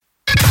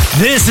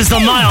This is the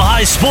Mile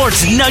High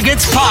Sports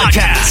Nuggets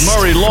podcast.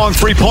 Murray, long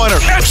three-pointer.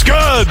 It's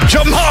good.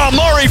 Jamal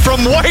Murray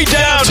from way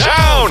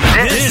downtown.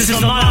 This is the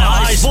Mile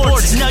High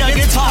Sports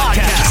Nuggets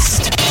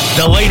podcast.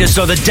 The latest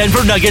on the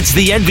Denver Nuggets,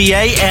 the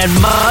NBA, and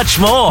much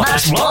more.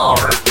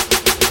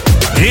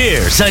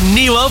 Here's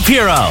Aniello,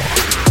 Piro.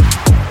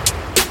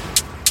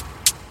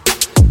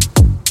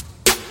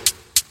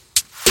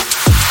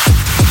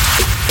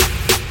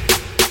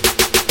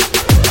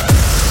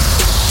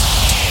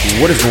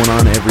 What is going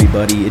on,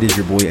 everybody? It is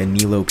your boy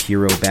Aniello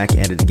Piro back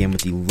at it again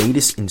with the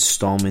latest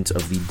installment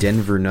of the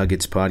Denver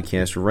Nuggets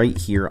podcast right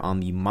here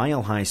on the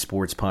Mile High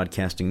Sports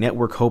Podcasting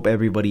Network. Hope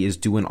everybody is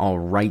doing all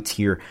right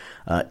here.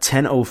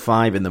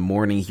 10:05 in the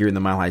morning here in the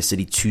Mile High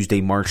City,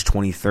 Tuesday, March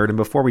 23rd. And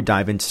before we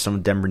dive into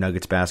some Denver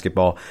Nuggets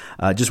basketball,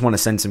 just want to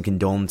send some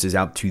condolences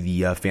out to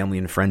the family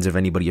and friends of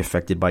anybody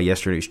affected by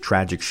yesterday's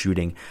tragic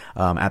shooting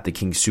at the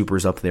King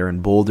Soopers up there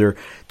in Boulder.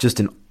 Just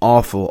an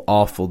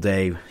awful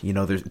day. You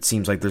know, it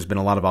seems like there's been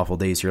a lot of awful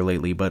days here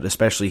lately, but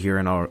especially here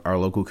in our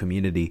local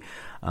community.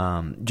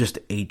 Just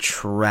a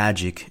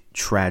tragic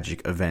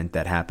event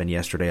that happened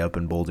yesterday up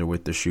in Boulder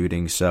with the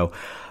shooting. So,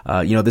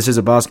 this is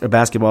a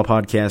basketball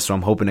podcast, so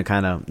I'm hoping to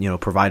kind of,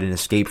 provide an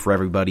escape for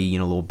everybody,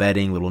 a little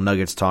betting, little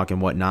Nuggets talk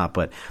and whatnot,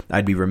 but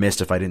I'd be remiss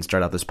if I didn't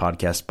start out this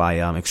podcast by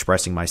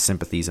expressing my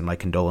sympathies and my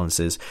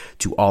condolences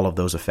to all of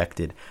those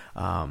affected,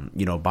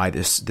 by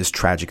this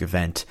tragic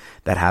event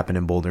that happened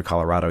in Boulder,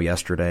 Colorado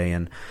yesterday.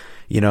 And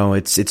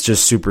it's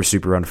just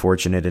super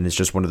unfortunate, and it's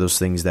just one of those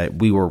things that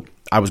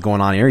I was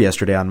going on air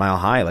yesterday on Mile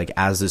High, like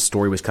as this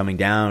story was coming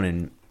down,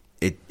 and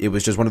it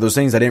was just one of those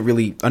things I didn't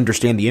really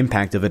understand the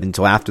impact of it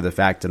until after the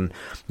fact. And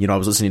I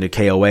was listening to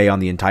KOA on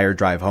the entire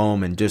drive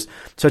home, and just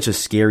such a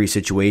scary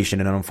situation,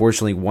 and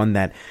unfortunately one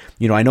that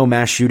I know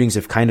mass shootings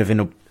have kind of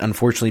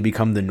unfortunately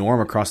become the norm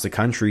across the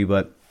country,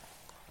 but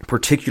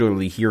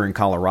particularly here in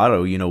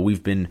Colorado,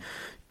 we've been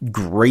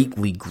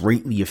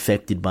greatly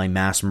affected by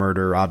mass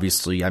murder.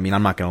 Obviously, I'm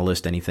not going to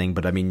list anything,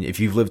 but if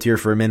you've lived here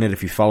for a minute,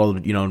 if you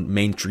followed,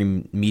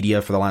 mainstream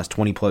media for the last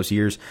 20 plus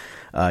years,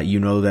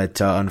 that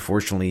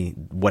unfortunately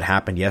what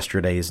happened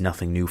yesterday is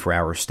nothing new for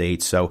our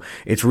state. So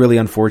it's really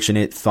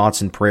unfortunate.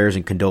 Thoughts and prayers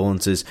and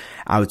condolences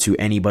out to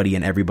anybody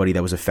and everybody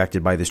that was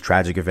affected by this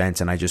tragic event.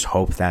 And I just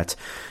hope that,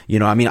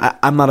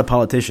 I'm not a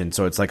politician,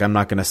 so it's like I'm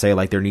not going to say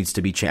like there needs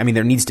to be change.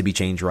 There needs to be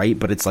change, right?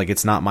 But it's like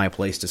it's not my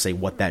place to say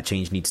what that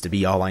change needs to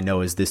be. All I know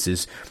is this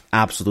is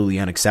absolutely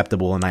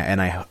unacceptable,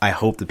 and I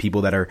hope the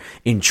people that are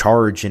in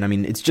charge, and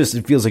it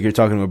feels like you're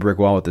talking to a brick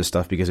wall with this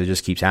stuff because it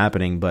just keeps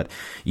happening. But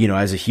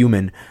as a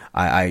human,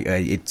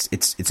 it's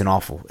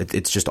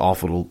just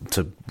awful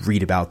to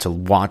read about, to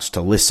watch,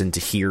 to listen, to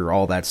hear,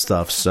 all that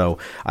stuff. So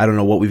I don't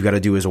know what we've got to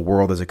do as a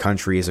world, as a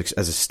country, as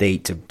a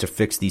state to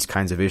fix these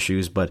kinds of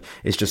issues, but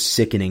it's just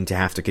sickening to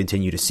have to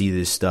continue to see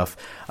this stuff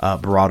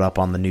brought up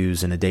on the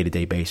news on a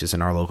day-to-day basis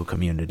in our local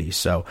community.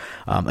 So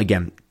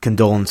again,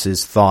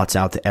 condolences, thoughts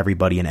out to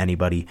everybody and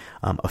anybody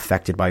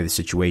affected by the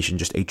situation.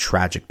 Just a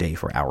tragic day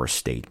for our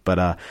state.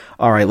 But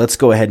all right, let's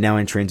go ahead now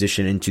and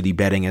transition into the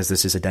betting, as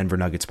this is a Denver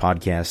Nuggets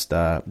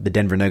podcast. The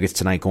Denver Nuggets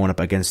tonight going up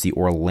against the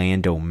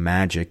Orlando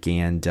Magic,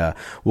 and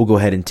we'll go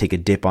ahead and take a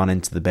dip on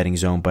into the betting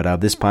zone.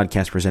 But this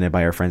podcast presented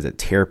by our friends at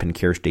Terrapin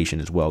Care Station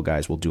as well,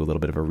 guys. We'll do a little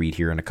bit of a read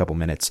here in a couple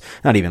minutes,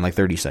 not even like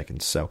 30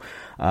 seconds. So,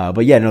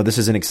 but yeah, no, this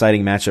is an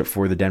exciting matchup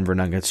for the Denver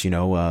Nuggets.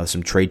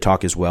 Some trade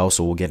talk as well,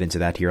 so we'll get into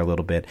that here a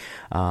little bit.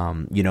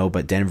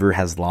 But Denver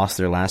has lost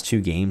their last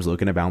two games,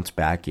 looking to bounce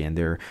back, and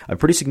they're a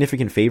pretty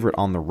significant favorite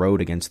on the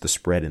road against the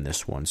spread in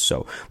this one.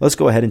 So let's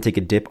go ahead and take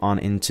a dip on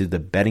into the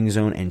betting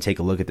zone and take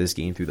a look at this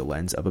game through the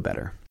lens of a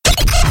bettor.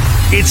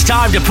 It's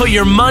time to put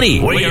your money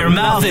where your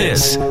mouth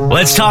is.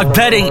 Let's talk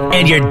betting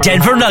and your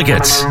Denver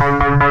Nuggets.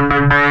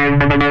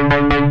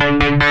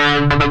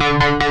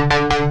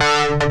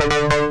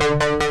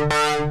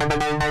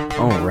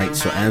 All right,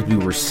 so as we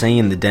were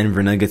saying, the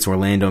Denver Nuggets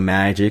Orlando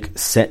Magic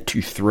set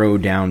to throw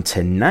down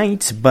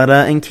tonight, but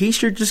in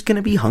case you're just going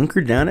to be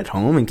hunkered down at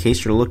home, in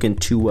case you're looking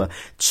to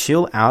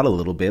chill out a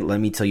little bit, let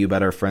me tell you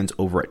about our friends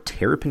over at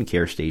Terrapin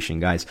Care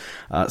Station, guys.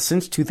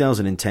 Since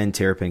 2010,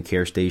 Terrapin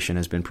Care Station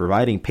has been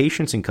providing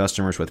patients and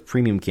customers with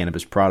premium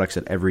cannabis products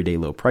at everyday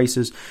low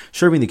prices.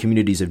 Serving the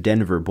communities of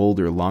Denver,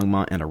 Boulder,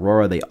 Longmont, and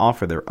Aurora, they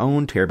offer their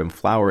own Terrapin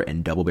flower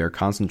and Double Bear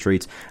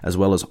concentrates, as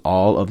well as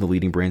all of the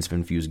leading brands of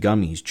infused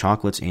gummies,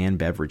 chocolates, and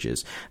beverages.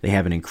 They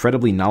have an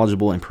incredibly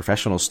knowledgeable and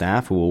professional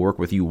staff who will work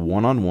with you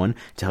one-on-one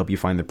to help you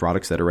find the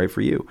products that are right for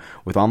you.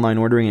 With online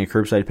ordering and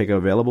curbside pickup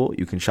available,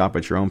 you can shop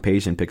at your own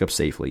pace and pick up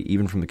safely,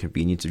 even from the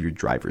convenience of your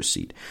driver's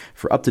seat.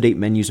 For up-to-date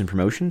menus and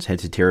promotions, head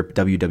to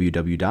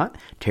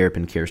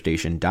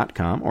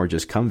www.terrapincarestation.com or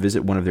just come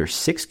visit one of their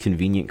 6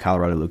 convenient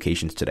Colorado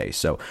locations today.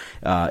 So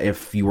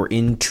if you are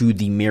into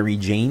the Mary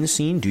Jane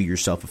scene, do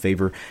yourself a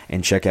favor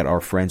and check out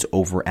our friends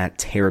over at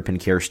Terrapin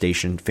Care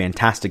Station.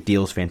 Fantastic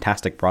deals,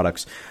 fantastic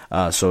products.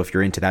 So if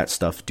you're into that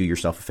stuff, do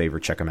yourself a favor,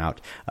 check them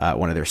out at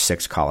one of their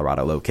 6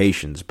 Colorado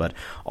locations. But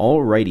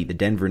alrighty, the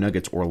Denver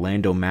Nuggets,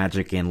 Orlando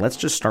Magic, and let's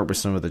just start with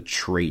some of the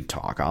trade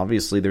talk.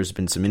 Obviously, there's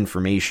been some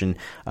information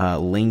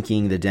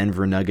linking the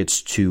Denver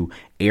Nuggets to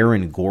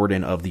Aaron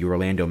Gordon of the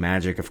Orlando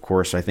Magic. Of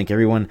course, I think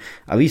everyone,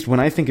 at least when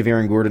I think of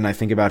Aaron Gordon, I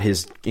think about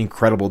his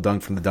incredible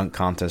dunk from the dunk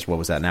contest. What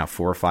was that now,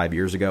 4 or 5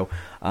 years ago?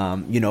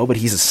 But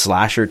he's a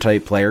slasher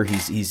type player.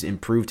 He's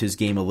improved his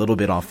game a little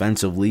bit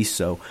offensively.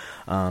 So,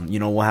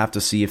 we'll have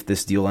to see if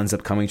this deal ends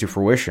up coming to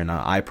fruition.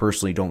 I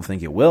personally don't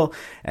think it will,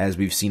 as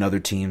we've seen other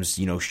teams,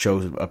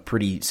 show a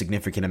pretty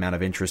significant amount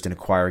of interest in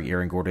acquiring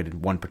Aaron Gordon,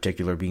 in one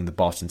particular being the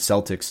Boston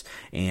Celtics.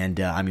 And,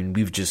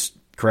 we've just,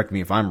 correct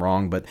me if I'm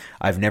wrong, but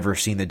I've never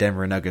seen the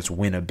Denver Nuggets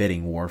win a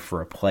bidding war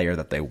for a player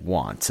that they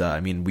want.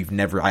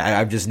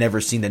 I've just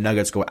never seen the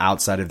Nuggets go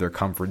outside of their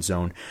comfort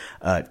zone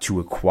to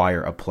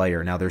acquire a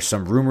player. Now, there's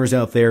some rumors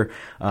out there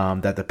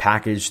that the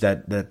package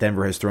that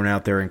Denver has thrown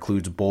out there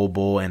includes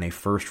Bol and a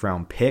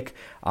first-round pick.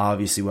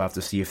 Obviously, we'll have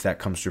to see if that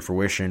comes to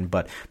fruition,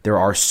 but there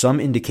are some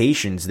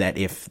indications that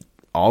if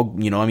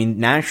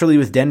naturally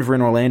with Denver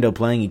and Orlando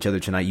playing each other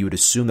tonight, you would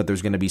assume that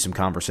there's going to be some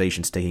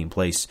conversations taking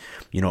place,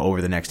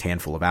 over the next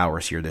handful of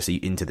hours here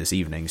into this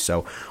evening.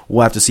 So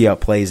we'll have to see how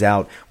it plays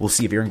out. We'll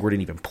see if Aaron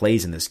Gordon even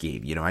plays in this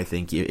game. I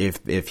think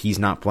if he's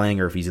not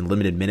playing or if he's in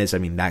limited minutes,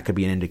 that could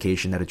be an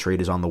indication that a trade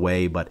is on the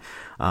way. But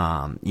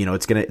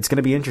it's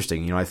gonna be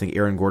interesting. I think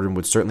Aaron Gordon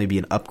would certainly be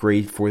an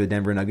upgrade for the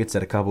Denver Nuggets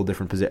at a couple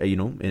different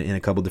in a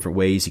couple different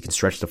ways. He can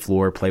stretch the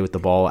floor, play with the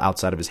ball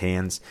outside of his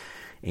hands.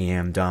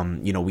 And,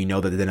 we know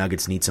that the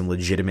Nuggets need some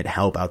legitimate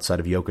help outside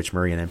of Jokic,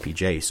 Murray, and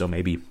MPJ. So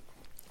maybe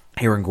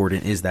Aaron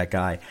Gordon is that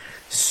guy.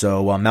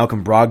 So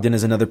Malcolm Brogdon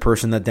is another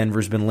person that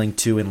Denver's been linked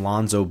to, and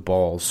Lonzo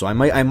Ball. So I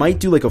might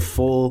do like a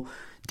full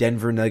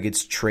Denver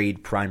Nuggets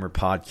trade primer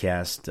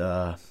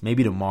podcast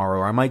maybe tomorrow,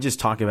 or I might just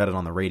talk about it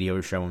on the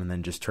radio show and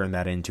then just turn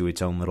that into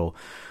its own little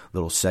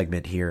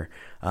segment here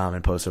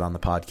and post it on the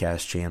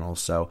podcast channel.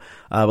 So,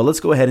 but let's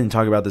go ahead and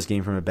talk about this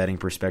game from a betting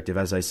perspective.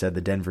 As I said,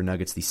 the Denver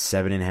Nuggets, the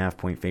 7.5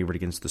 point favorite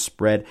against the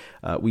spread.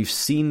 We've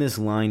seen this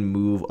line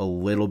move a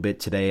little bit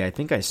today. I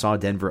think I saw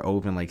Denver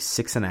open like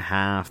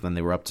 6.5, then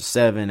they were up to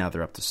 7. Now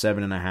they're up to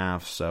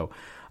 7.5. So,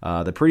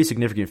 the pretty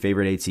significant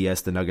favorite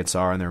ATS the Nuggets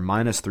are, and they're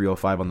minus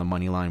 305 on the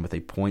money line with a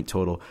point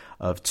total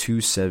of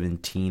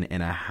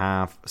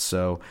 217.5.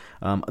 So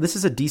this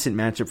is a decent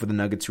matchup for the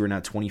Nuggets, who are now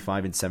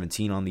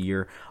 25-17 on the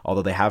year,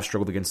 although they have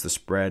struggled against the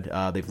spread.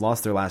 They've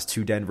lost their last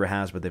 2, Denver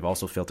has, but they've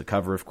also failed to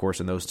cover, of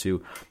course, in those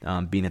 2,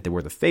 being that they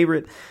were the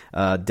favorite.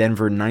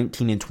 Denver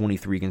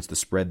 19-23 against the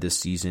spread this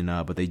season,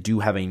 but they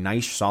do have a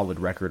nice solid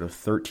record of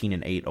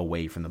 13-8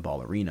 away from the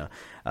Ball Arena.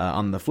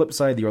 On the flip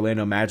side, the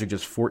Orlando Magic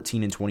just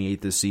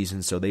 14-28 this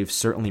season, so they've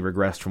certainly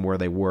regressed from where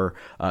they were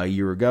a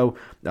year ago.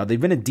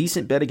 They've been a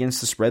decent bet against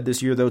the spread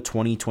this year, though,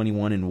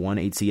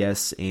 20-21-1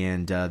 ATS,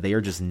 and they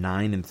are just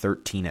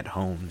 9-13 at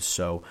home.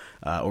 So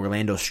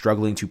Orlando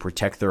struggling to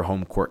protect their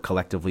home court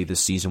collectively this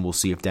season. We'll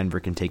see if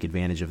Denver can take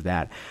advantage of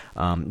that.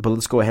 But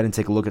let's go ahead and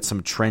take a look at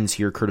some trends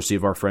here, courtesy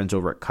of our friends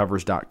over at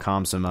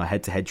Covers.com. Some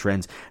head-to-head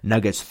trends.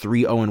 Nuggets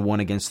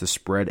 3-0-1 against the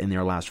spread in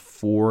their last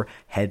 4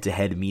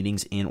 head-to-head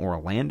meetings in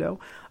Orlando.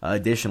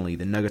 Additionally,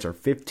 the Nuggets are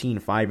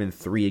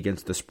 15-5-3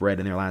 against the spread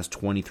in their last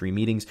 23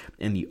 meetings,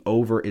 and the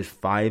over is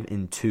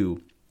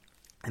 5-2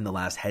 in the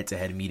last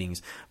head-to-head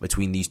meetings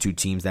between these two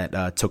teams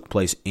that took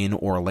place in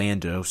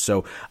Orlando.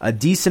 So a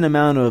decent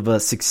amount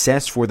of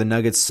success for the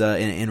Nuggets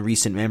in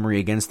recent memory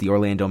against the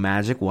Orlando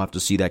Magic. We'll have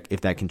to see that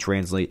if that can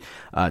translate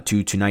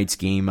to tonight's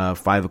game,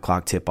 5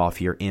 o'clock tip-off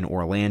here in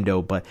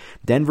Orlando. But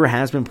Denver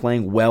has been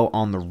playing well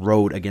on the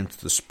road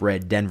against the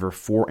spread. Denver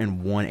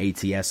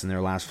 4-1 ATS in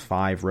their last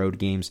 5 road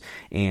games.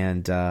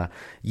 And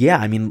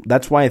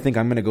that's why I think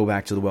I'm going to go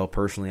back to the well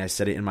personally. I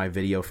said it in my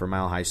video for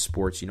Mile High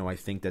Sports. I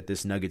think that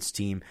this Nuggets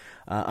team,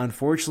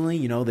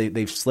 unfortunately,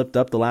 they've slipped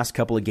up the last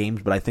couple of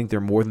games, but I think they're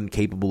more than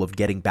capable of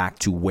getting back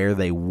to where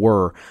they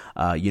were,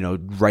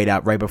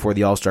 right before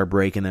the All-Star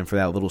break, and then for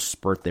that little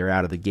spurt there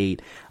out of the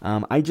gate.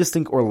 I just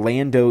think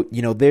Orlando,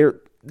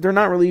 they're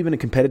not really even a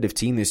competitive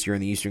team this year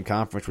in the Eastern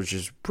Conference, which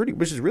is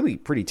really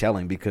pretty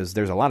telling, because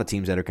there's a lot of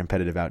teams that are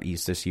competitive out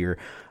East this year.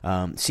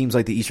 Seems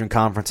like the Eastern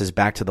Conference is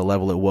back to the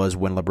level it was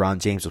when LeBron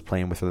James was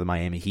playing with the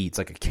Miami Heat. It's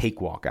like a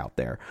cakewalk out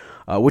there,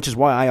 which is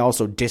why I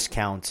also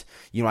discount,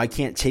 I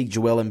can't take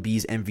Joel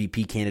Embiid's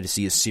MVP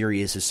candidacy as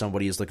serious as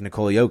somebody is like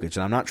Nikola Jokic.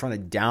 And I'm not trying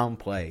to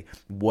downplay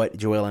what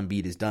Joel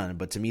Embiid has done,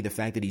 but to me, the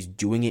fact that he's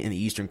doing it in the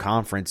Eastern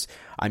Conference,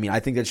 I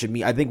think that should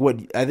mean, I think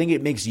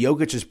it makes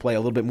Jokic's play a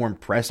little bit more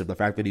impressive, the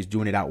fact that he's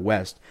doing it out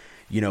west,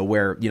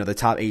 where the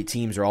top 8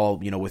 teams are all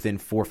within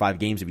 4 or 5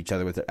 games of each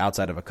other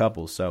outside of a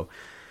couple. So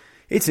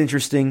it's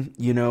interesting,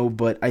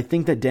 but I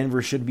think that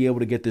Denver should be able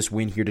to get this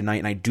win here tonight,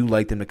 and I do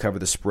like them to cover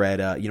the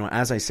spread.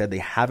 As I said, they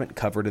haven't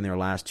covered in their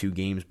last 2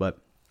 games, but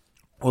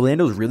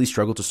Orlando's really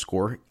struggled to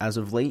score as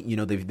of late.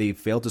 They've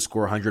failed to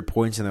score 100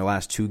 points in their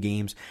last 2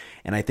 games.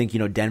 And I think,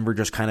 Denver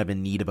just kind of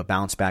in need of a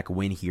bounce back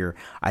win here.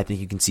 I think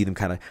you can see them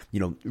kind of,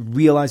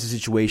 realize the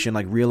situation,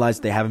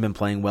 realize they haven't been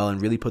playing well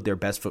and really put their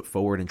best foot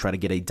forward and try to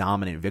get a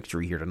dominant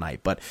victory here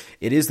tonight. But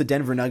it is the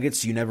Denver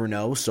Nuggets. You never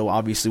know. So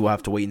obviously we'll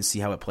have to wait and see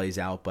how it plays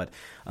out. But,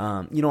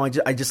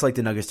 I just like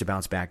the Nuggets to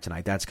bounce back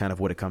tonight. That's kind of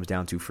what it comes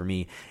down to for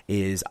me,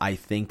 is I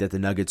think that the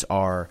Nuggets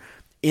are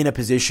in a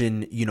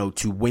position,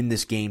 to win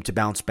this game, to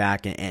bounce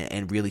back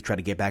and really try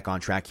to get back on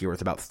track here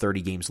with about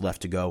 30 games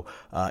left to go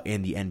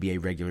in the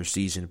NBA regular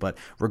season. But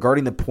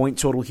regarding the point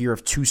total here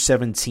of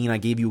 217, I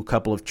gave you a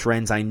couple of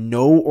trends. I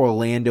know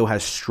Orlando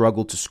has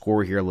struggled to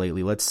score here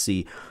lately. Let's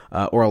see.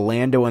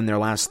 Orlando in their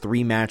last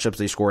 3 matchups,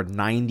 they scored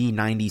 90,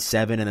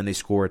 97, and then they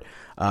scored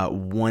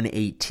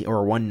 118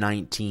 or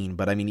 119.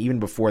 But I mean, even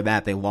before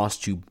that, they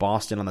lost to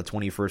Boston on the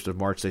 21st of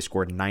March. They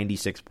scored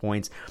 96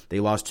 points. They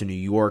lost to New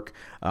York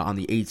on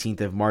the 18th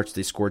of March.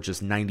 They scored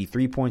just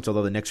 93 points,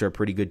 although the Knicks are a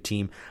pretty good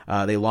team.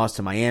 They lost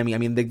to Miami. I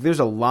mean,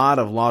 there's a lot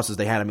of losses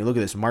they had. I mean, look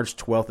at this. March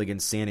 12th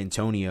against San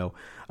Antonio.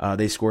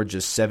 They scored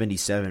just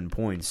 77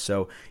 points.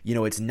 So,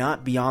 it's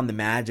not beyond the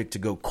Magic to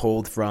go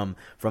cold from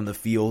the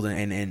field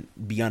and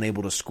be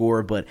unable to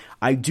score. But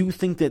I do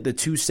think that the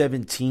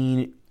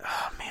 217,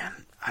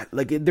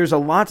 there's a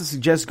lot to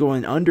suggest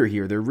going under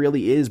here. There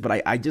really is,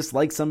 but I just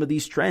like some of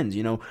these trends.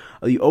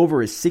 The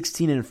over is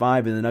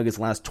 16-5 in the Nuggets'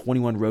 last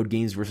 21 road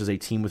games versus a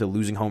team with a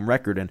losing home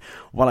record. And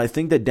while I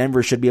think that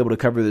Denver should be able to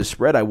cover the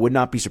spread, I would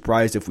not be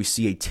surprised if we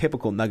see a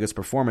typical Nuggets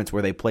performance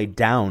where they play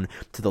down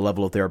to the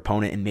level of their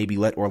opponent and maybe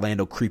let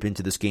Orlando creep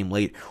into this game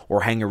late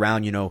or hang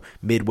around,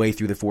 midway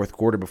through the fourth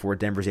quarter before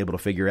Denver's able to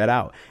figure it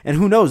out. And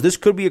who knows, this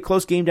could be a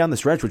close game down the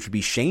stretch, which would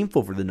be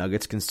shameful for the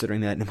Nuggets,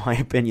 considering that, in my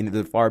opinion,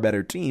 they're the far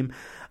better team.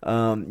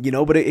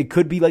 But it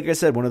could be, like I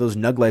said, one of those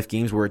Nug Life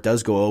games where it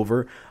does go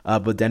over,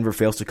 but Denver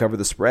fails to cover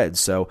the spread.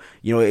 So,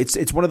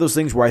 it's one of those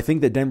things where I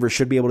think that Denver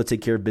should be able to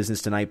take care of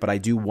business tonight, but I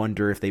do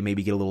wonder if they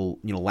maybe get a little,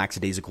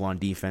 lackadaisical on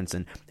defense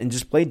and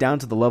just play down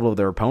to the level of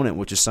their opponent,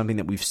 which is something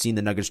that we've seen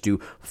the Nuggets do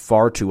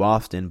far too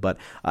often. But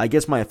I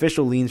guess my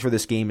official leans for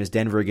this game is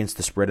Denver against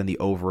the spread and the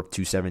over of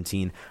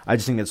 217. I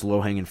just think that's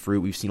low-hanging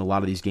fruit. We've seen a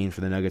lot of these games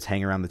for the Nuggets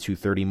hang around the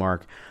 230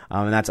 mark,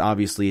 and that's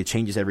obviously, it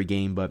changes every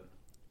game, but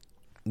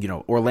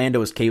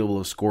Orlando is capable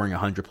of scoring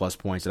 100-plus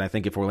points, and I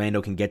think if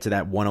Orlando can get to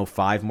that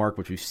 105 mark,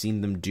 which we've seen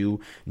them do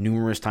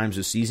numerous times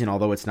this season,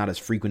 although it's not as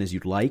frequent as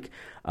you'd like,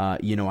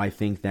 I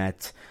think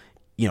that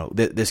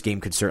this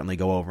game could certainly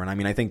go over. And I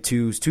mean, I think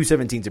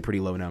 217 is a pretty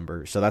low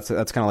number, so that's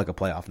kind of like a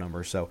playoff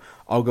number. So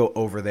I'll go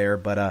over there.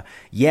 But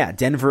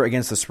Denver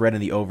against the spread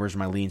and the over is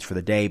my leans for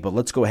the day. But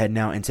let's go ahead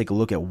now and take a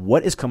look at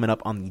what is coming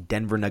up on the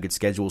Denver Nuggets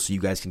schedule, so you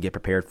guys can get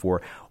prepared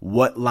for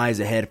what lies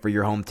ahead for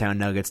your hometown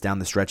Nuggets down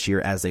the stretch here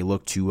as they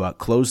look to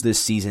close this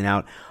season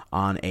out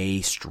on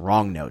a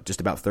strong note. Just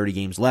about 30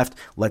 games left.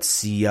 Let's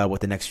see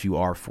what the next few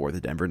are for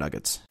the Denver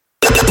Nuggets.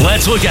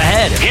 Let's look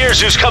ahead.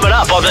 Here's who's coming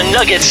up on the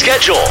Nuggets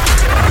schedule.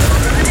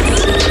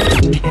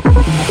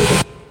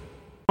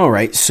 All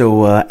right,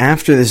 so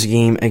after this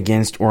game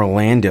against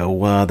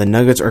Orlando, the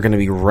Nuggets are going to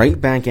be right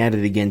back at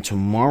it again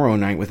tomorrow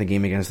night with a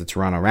game against the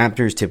Toronto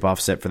Raptors. Tip-off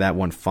set for that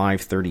one,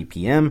 5:30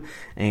 p.m.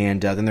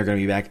 And then they're going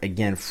to be back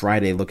again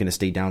Friday looking to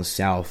stay down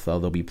south.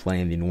 They'll be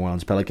playing the New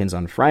Orleans Pelicans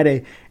on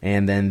Friday,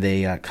 and then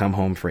they come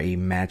home for a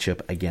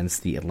matchup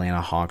against the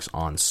Atlanta Hawks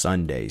on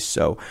Sunday.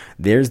 So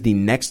there's the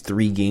next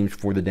 3 games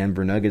for the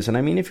Denver Nuggets. And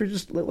I mean, if you're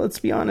just, let's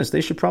be honest,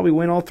 they should probably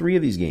win all 3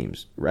 of these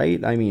games,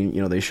 right? I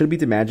mean, they should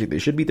beat the Magic, they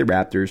should beat the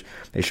Raptors,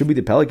 they should be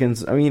the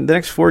Pelicans. I mean, the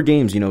next 4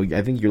 games,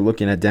 I think you're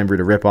looking at Denver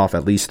to rip off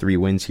at least 3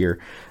 wins here.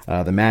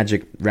 The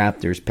Magic,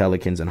 Raptors,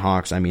 Pelicans, and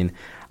Hawks. I mean,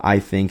 I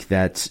think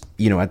that,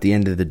 at the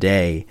end of the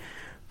day,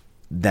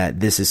 that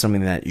this is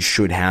something that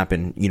should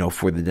happen,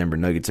 for the Denver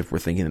Nuggets if we're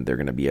thinking that they're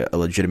going to be a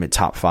legitimate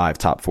top 5,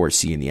 top 4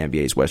 seed in the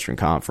NBA's Western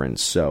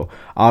Conference. So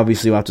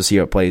obviously we'll have to see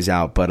how it plays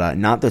out, but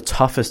not the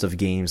toughest of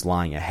games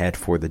lying ahead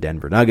for the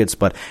Denver Nuggets,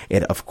 but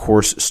it of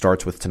course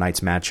starts with tonight's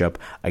matchup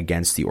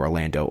against the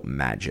Orlando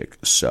Magic.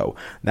 So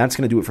that's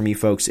going to do it for me,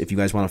 folks. If you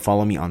guys want to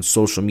follow me on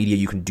social media,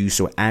 you can do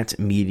so at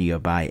Media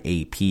by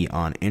AP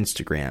on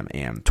Instagram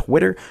and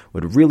Twitter.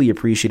 Would really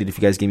appreciate it if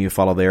you guys gave me a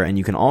follow there, and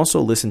you can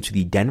also listen to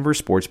the Denver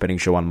Sports Betting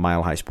Show on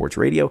Mile High Sports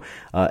Radio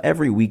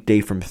every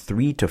weekday from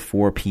 3 to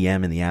 4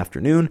 p.m. in the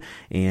afternoon,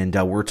 and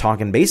we're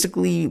talking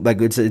basically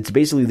it's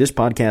basically this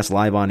podcast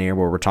live on air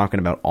where we're talking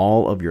about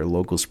all of your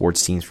local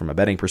sports teams from a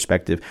betting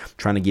perspective,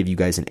 trying to give you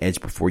guys an edge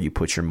before you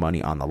put your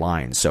money on the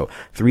line. So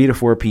 3 to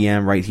 4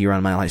 p.m. right here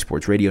on Mile High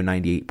Sports Radio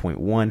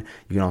 98.1.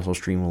 You can also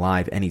stream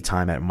live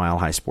anytime at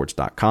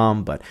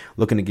milehighsports.com, but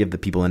looking to give the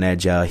people an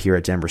edge here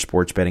at Denver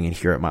Sports Betting and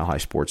here at Mile High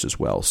Sports as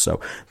well.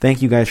 So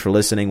thank you guys for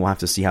listening. We'll have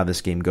to see how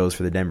this game goes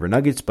for the Denver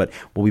Nuggets, but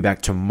we'll be back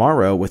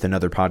tomorrow with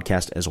another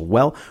podcast as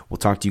well. We'll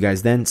talk to you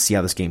guys then, see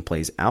how this game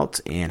plays out,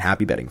 and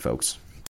happy betting, folks.